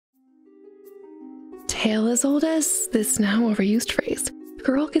tale as old as this now overused phrase.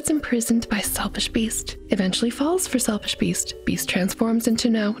 Girl gets imprisoned by selfish beast, eventually falls for selfish beast. Beast transforms into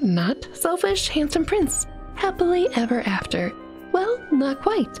now not selfish, handsome prince. Happily ever after. Well, not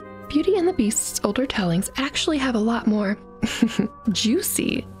quite. Beauty and the Beast's older tellings actually have a lot more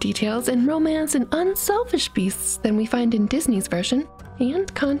juicy details and romance and unselfish beasts than we find in Disney's version.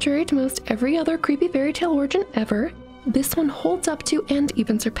 And contrary to most every other creepy fairy tale origin ever, this one holds up to and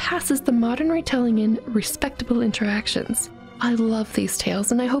even surpasses the modern retelling in respectable interactions. I love these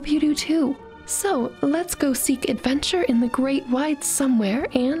tales and I hope you do too. So let's go seek adventure in the great wide somewhere,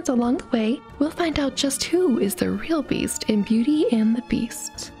 and along the way, we'll find out just who is the real beast in Beauty and the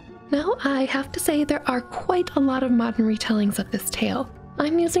Beast. Now, I have to say there are quite a lot of modern retellings of this tale.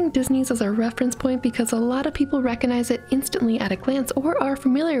 I'm using Disney's as a reference point because a lot of people recognize it instantly at a glance or are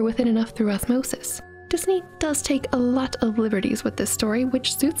familiar with it enough through osmosis. Disney does take a lot of liberties with this story,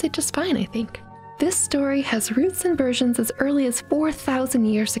 which suits it just fine, I think. This story has roots and versions as early as 4,000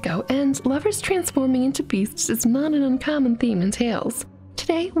 years ago, and lovers transforming into beasts is not an uncommon theme in tales.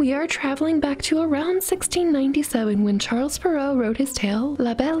 Today, we are traveling back to around 1697 when Charles Perrault wrote his tale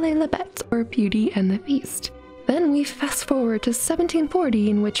La Belle et la Bête, or Beauty and the Beast. Then we fast forward to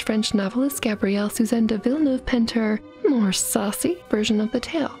 1740, in which French novelist Gabrielle Suzanne de Villeneuve penned her more saucy version of the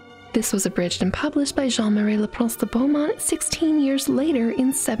tale. This was abridged and published by Jean-Marie Le Prince de Beaumont 16 years later in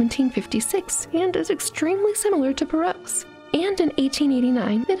 1756, and is extremely similar to Perrault's. And in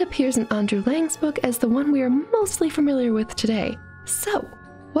 1889, it appears in Andrew Lang's book as the one we are mostly familiar with today. So,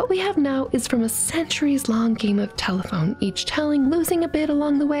 what we have now is from a centuries-long game of telephone, each telling losing a bit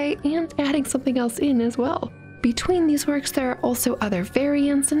along the way and adding something else in as well. Between these works, there are also other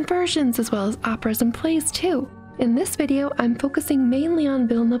variants and versions, as well as operas and plays too. In this video, I'm focusing mainly on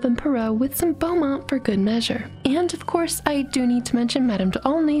Villeneuve and Perrault with some Beaumont for good measure. And of course, I do need to mention Madame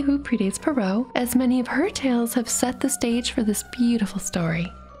d'Aulnay, who predates Perrault, as many of her tales have set the stage for this beautiful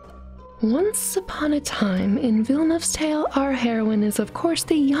story. Once upon a time, in Villeneuve's tale, our heroine is of course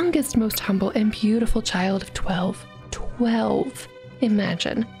the youngest, most humble and beautiful child of 12. 12!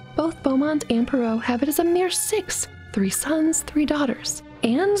 Imagine. Both Beaumont and Perrault have it as a mere 6. 3 sons, 3 daughters.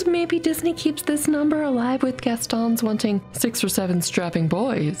 And maybe Disney keeps this number alive with Gaston's wanting 6 or 7 strapping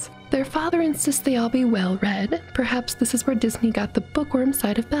boys. Their father insists they all be well read. Perhaps this is where Disney got the bookworm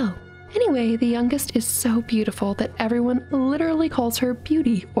side of Belle. Anyway, the youngest is so beautiful that everyone literally calls her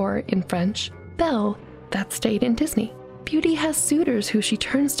Beauty, or in French, Belle. That stayed in Disney. Beauty has suitors who she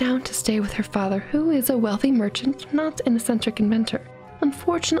turns down to stay with her father, who is a wealthy merchant, not an eccentric inventor.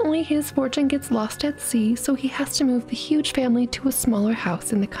 Unfortunately, his fortune gets lost at sea, so he has to move the huge family to a smaller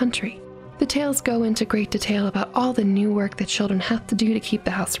house in the country. The tales go into great detail about all the new work that children have to do to keep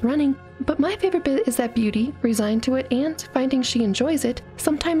the house running, but my favorite bit is that Beauty, resigned to it and finding she enjoys it,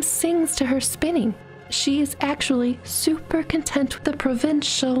 sometimes sings to her spinning. She is actually super content with the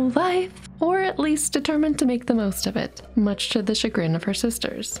provincial life, or at least determined to make the most of it, much to the chagrin of her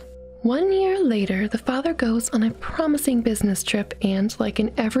sisters. 1 year later, the father goes on a promising business trip and, like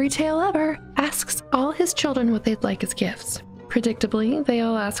in every tale ever, asks all his children what they'd like as gifts. Predictably, they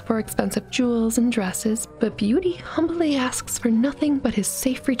all ask for expensive jewels and dresses, but Beauty humbly asks for nothing but his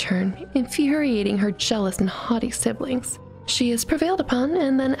safe return, infuriating her jealous and haughty siblings. She is prevailed upon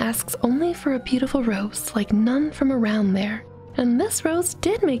and then asks only for a beautiful rose like none from around there. And this rose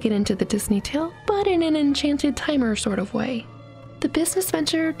did make it into the Disney tale, but in an enchanted timer sort of way. The business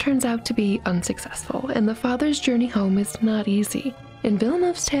venture turns out to be unsuccessful, and the father's journey home is not easy. In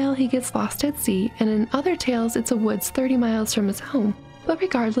Villeneuve's tale, he gets lost at sea, and in other tales, it's a woods 30 miles from his home. But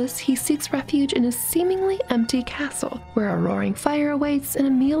regardless, he seeks refuge in a seemingly empty castle, where a roaring fire awaits and a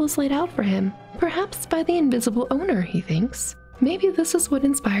meal is laid out for him. Perhaps by the invisible owner, he thinks. Maybe this is what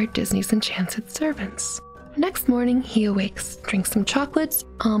inspired Disney's enchanted servants. Next morning, he awakes, drinks some chocolates,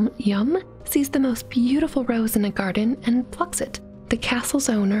 yum, sees the most beautiful rose in a garden, and plucks it. The castle's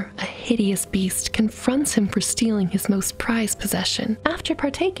owner, a hideous beast, confronts him for stealing his most prized possession after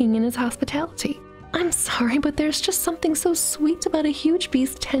partaking in his hospitality. I'm sorry, but there's just something so sweet about a huge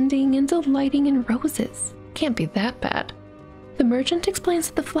beast tending and delighting in roses. Can't be that bad. The merchant explains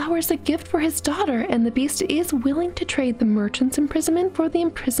that the flower is a gift for his daughter, and the beast is willing to trade the merchant's imprisonment for the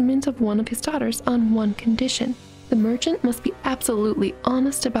imprisonment of one of his daughters on one condition. The merchant must be absolutely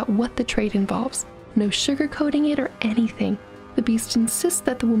honest about what the trade involves. No sugarcoating it or anything. The beast insists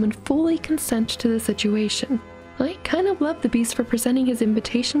that the woman fully consent to the situation. I kind of love the beast for presenting his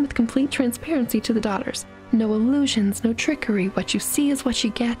invitation with complete transparency to the daughters. No illusions, no trickery, what you see is what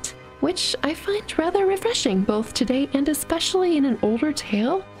you get. Which I find rather refreshing, both today and especially in an older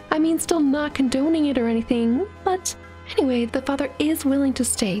tale. I mean, still not condoning it or anything, but Anyway, the father is willing to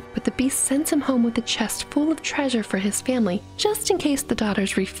stay, but the beast sends him home with a chest full of treasure for his family, just in case the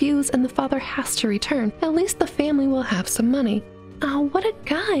daughters refuse and the father has to return. At least the family will have some money. Oh, what a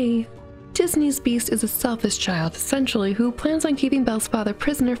guy! Disney's beast is a selfish child, essentially, who plans on keeping Belle's father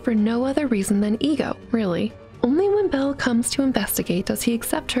prisoner for no other reason than ego, really. Only when Belle comes to investigate does he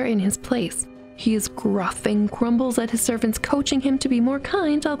accept her in his place. He is gruff and grumbles at his servants, coaching him to be more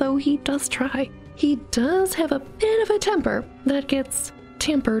kind, although he does try. He does have a bit of a temper that gets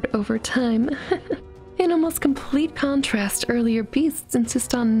tempered over time. In almost complete contrast, earlier beasts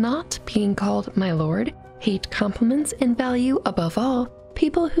insist on not being called my lord, hate compliments, and value, above all,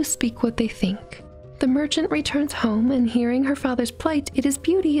 people who speak what they think. The merchant returns home, and hearing her father's plight, it is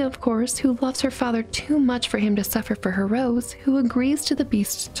Beauty, of course, who loves her father too much for him to suffer for her Rose, who agrees to the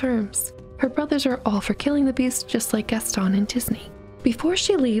beast's terms. Her brothers are all for killing the beast, just like Gaston and Disney. Before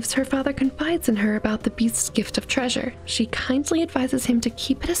she leaves, her father confides in her about the beast's gift of treasure. She kindly advises him to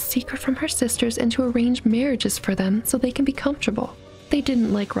keep it a secret from her sisters and to arrange marriages for them so they can be comfortable. They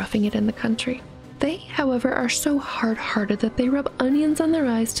didn't like roughing it in the country. They, however, are so hard-hearted that they rub onions on their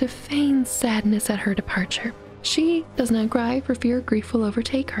eyes to feign sadness at her departure. She does not cry for fear grief will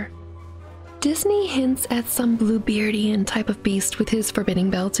overtake her. Disney hints at some Bluebeardian type of beast with his forbidding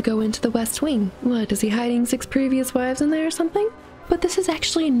Belle to go into the West Wing. What, is he hiding 6 previous wives in there or something? But this is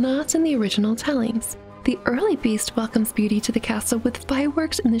actually not in the original tellings. The early beast welcomes Beauty to the castle with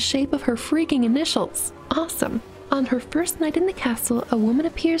fireworks in the shape of her freaking initials. Awesome! On her first night in the castle, a woman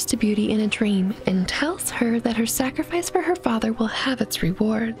appears to Beauty in a dream and tells her that her sacrifice for her father will have its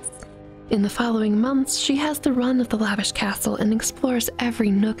rewards. In the following months, she has the run of the lavish castle and explores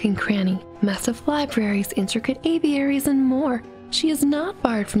every nook and cranny, massive libraries, intricate aviaries, and more. She is not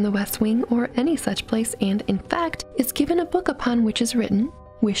barred from the West Wing or any such place and, in fact, is given a book upon which is written,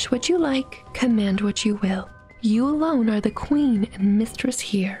 "Wish what you like, command what you will. You alone are the queen and mistress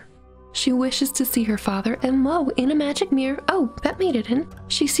here." She wishes to see her father, and lo, in a magic mirror, oh, that made it in,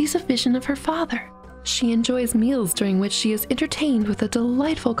 she sees a vision of her father. She enjoys meals during which she is entertained with a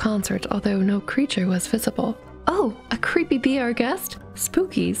delightful concert, although no creature was visible. Oh, a creepy VR guest?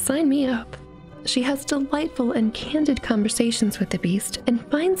 Spooky, sign me up. She has delightful and candid conversations with the beast and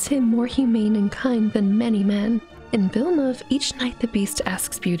finds him more humane and kind than many men. In Villeneuve, each night the beast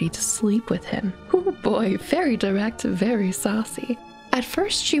asks Beauty to sleep with him. Oh boy, very direct, very saucy. At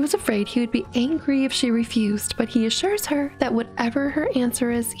first, she was afraid he would be angry if she refused, but he assures her that whatever her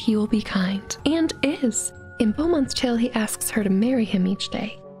answer is, he will be kind, and is. In Beaumont's tale, he asks her to marry him each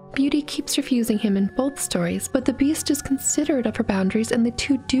day. Beauty keeps refusing him in both stories, but the beast is considerate of her boundaries and the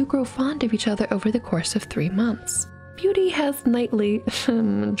two do grow fond of each other over the course of 3 months. Beauty has nightly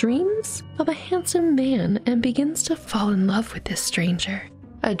dreams of a handsome man and begins to fall in love with this stranger.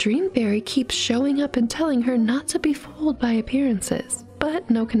 A dream fairy keeps showing up and telling her not to be fooled by appearances, but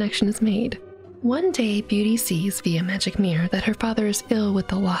no connection is made. One day, Beauty sees via magic mirror that her father is ill with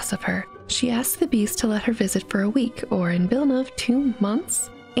the loss of her. She asks the beast to let her visit for a week, or in Villeneuve, 2 months.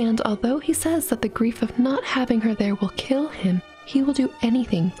 And although he says that the grief of not having her there will kill him, he will do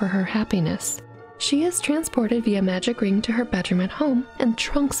anything for her happiness. She is transported via magic ring to her bedroom at home, and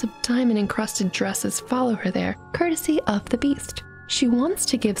trunks of diamond-encrusted dresses follow her there, courtesy of the beast. She wants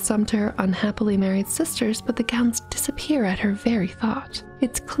to give some to her unhappily married sisters, but the gowns disappear at her very thought.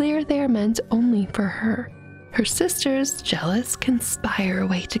 It's clear they are meant only for her. Her sisters, jealous, conspire a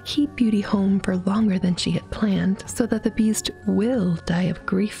way to keep Beauty home for longer than she had planned, so that the beast will die of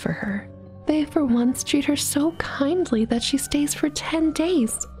grief for her. They for once treat her so kindly that she stays for 10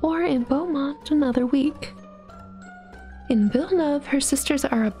 days, or in Beaumont another week. In Villeneuve, her sisters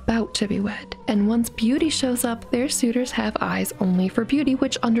are about to be wed, and once Beauty shows up, their suitors have eyes only for Beauty,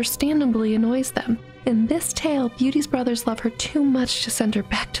 which understandably annoys them. In this tale, Beauty's brothers love her too much to send her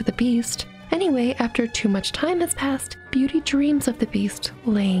back to the beast. Anyway, after too much time has passed, Beauty dreams of the beast,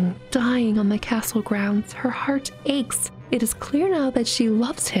 laying, dying on the castle grounds. Her heart aches. It is clear now that she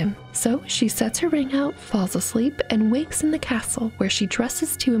loves him. So she sets her ring out, falls asleep, and wakes in the castle, where she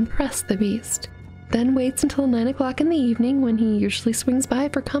dresses to impress the beast. Then waits until 9 o'clock in the evening, when he usually swings by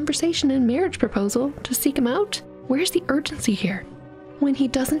for conversation and marriage proposal, to seek him out. Where's the urgency here? When he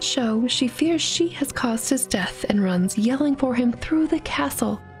doesn't show, she fears she has caused his death and runs yelling for him through the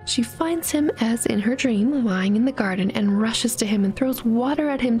castle. She finds him as in her dream, lying in the garden, and rushes to him and throws water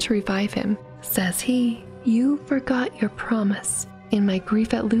at him to revive him. Says he, "You forgot your promise. In my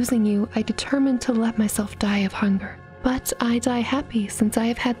grief at losing you, I determined to let myself die of hunger. But I die happy since I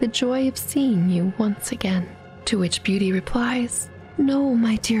have had the joy of seeing you once again." To which Beauty replies, "No,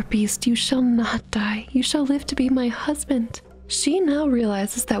 my dear beast, you shall not die. You shall live to be my husband." She now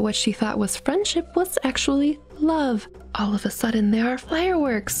realizes that what she thought was friendship was actually love. All of a sudden, there are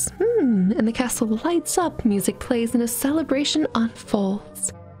fireworks. And the castle lights up, music plays, and a celebration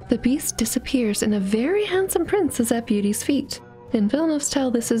unfolds. The beast disappears, and a very handsome prince is at Beauty's feet. In Villeneuve's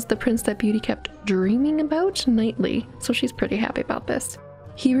tale, this is the prince that Beauty kept dreaming about nightly, so she's pretty happy about this.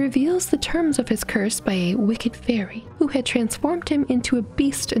 He reveals the terms of his curse by a wicked fairy, who had transformed him into a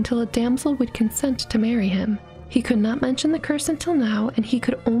beast until a damsel would consent to marry him. He could not mention the curse until now, and he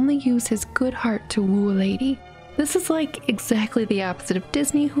could only use his good heart to woo a lady. This is like exactly the opposite of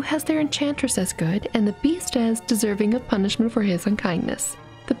Disney, who has their enchantress as good, and the beast as deserving of punishment for his unkindness.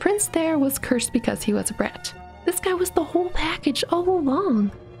 The prince there was cursed because he was a brat. This guy was the whole package all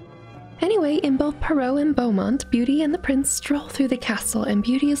along. Anyway, in both Perrault and Beaumont, Beauty and the prince stroll through the castle, and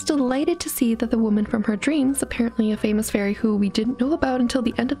Beauty is delighted to see that the woman from her dreams, apparently a famous fairy who we didn't know about until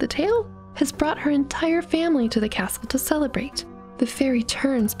the end of the tale, has brought her entire family to the castle to celebrate. The fairy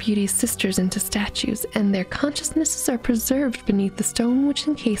turns Beauty's sisters into statues, and their consciousnesses are preserved beneath the stone which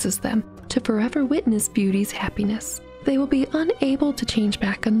encases them, to forever witness Beauty's happiness. They will be unable to change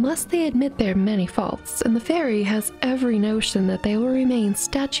back unless they admit their many faults, and the fairy has every notion that they will remain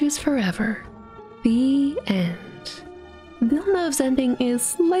statues forever. The end. Villeneuve's ending is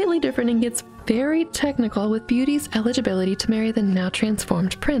slightly different and gets very technical with Beauty's eligibility to marry the now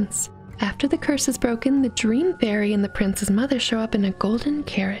transformed prince. After the curse is broken, the dream fairy and the prince's mother show up in a golden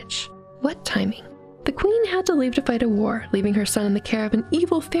carriage. What timing. The queen had to leave to fight a war, leaving her son in the care of an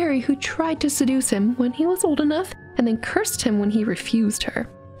evil fairy who tried to seduce him when he was old enough and then cursed him when he refused her.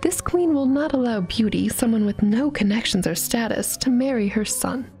 This queen will not allow Beauty, someone with no connections or status, to marry her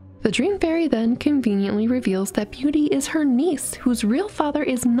son. The dream fairy then conveniently reveals that Beauty is her niece, whose real father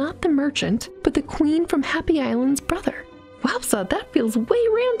is not the merchant, but the queen from Happy Island's brother. Wowza, that feels way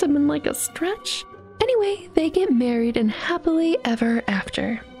random and like a stretch. Anyway, they get married and happily ever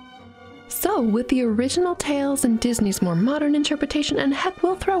after. So, with the original tales and Disney's more modern interpretation, and heck,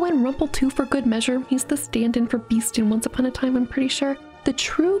 we'll throw in Rumple too for good measure, he's the stand-in for Beast in Once Upon a Time, I'm pretty sure, the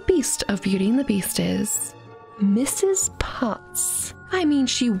true beast of Beauty and the Beast is Mrs. Potts. I mean,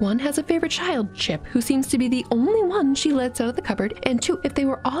 she one has a favorite child, Chip, who seems to be the only one she lets out of the cupboard, and two, if they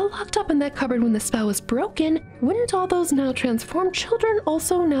were all locked up in that cupboard when the spell was broken, wouldn't all those now transformed children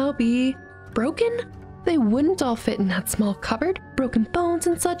also now be broken? They wouldn't all fit in that small cupboard. Broken bones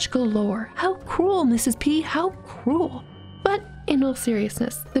and such galore. How cruel, Mrs. P, how cruel. But in all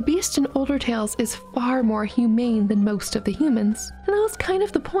seriousness, the beast in older tales is far more humane than most of the humans, and that was kind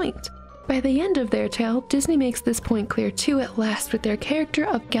of the point. By the end of their tale, Disney makes this point clear too at last with their character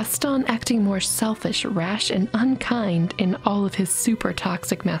of Gaston acting more selfish, rash, and unkind in all of his super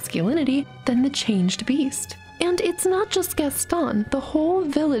toxic masculinity than the changed beast. And it's not just Gaston, the whole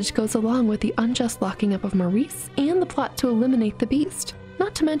village goes along with the unjust locking up of Maurice and the plot to eliminate the beast,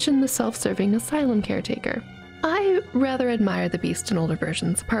 not to mention the self-serving asylum caretaker. I rather admire the beast in older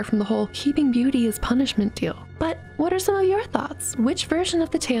versions, apart from the whole keeping Beauty as punishment deal. But what are some of your thoughts? Which version of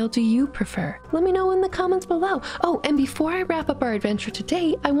the tale do you prefer? Let me know in the comments below. Oh, and before I wrap up our adventure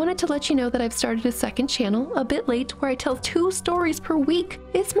today, I wanted to let you know that I've started a second channel, a bit late, where I tell 2 stories per week.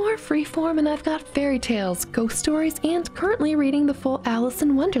 It's more freeform, and I've got fairy tales, ghost stories, and currently reading the full Alice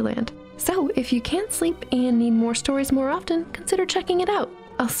in Wonderland. So if you can't sleep and need more stories more often, consider checking it out.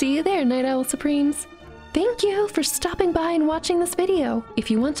 I'll see you there, Night Owl Supremes. Thank you for stopping by and watching this video.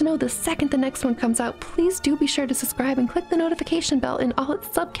 If you want to know the second the next one comes out, please do be sure to subscribe and click the notification bell in all its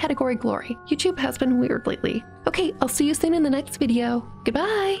subcategory glory. YouTube has been weird lately. Okay, I'll see you soon in the next video.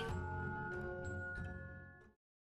 Goodbye!